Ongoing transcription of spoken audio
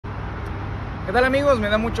¿Qué tal, amigos? Me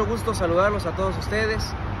da mucho gusto saludarlos a todos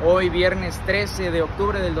ustedes. Hoy viernes 13 de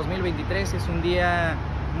octubre del 2023 es un día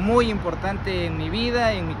muy importante en mi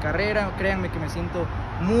vida, en mi carrera. Créanme que me siento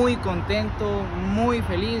muy contento, muy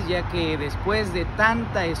feliz, ya que después de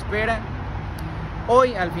tanta espera,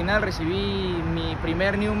 hoy al final recibí mi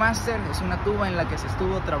primer New Master. Es una tuba en la que se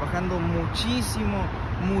estuvo trabajando muchísimo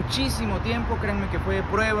tiempo. Créanme que fue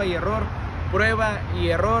prueba y error,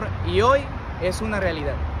 y hoy es una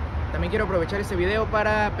realidad. También quiero aprovechar este video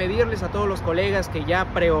para pedirles a todos los colegas que ya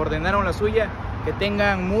preordenaron la suya que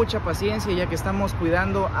tengan mucha paciencia, ya que estamos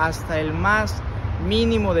cuidando hasta el más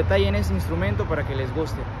mínimo detalle en ese instrumento para que les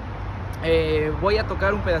guste. Voy a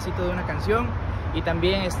tocar un pedacito de una canción y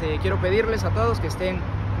también quiero pedirles a todos que estén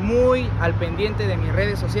muy al pendiente de mis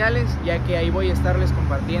redes sociales, ya que ahí voy a estarles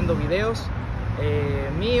compartiendo videos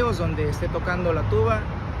míos donde esté tocando la tuba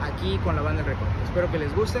aquí con la banda del Recodo. Espero que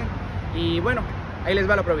les gusten y bueno, ahí les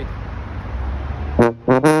va la probita.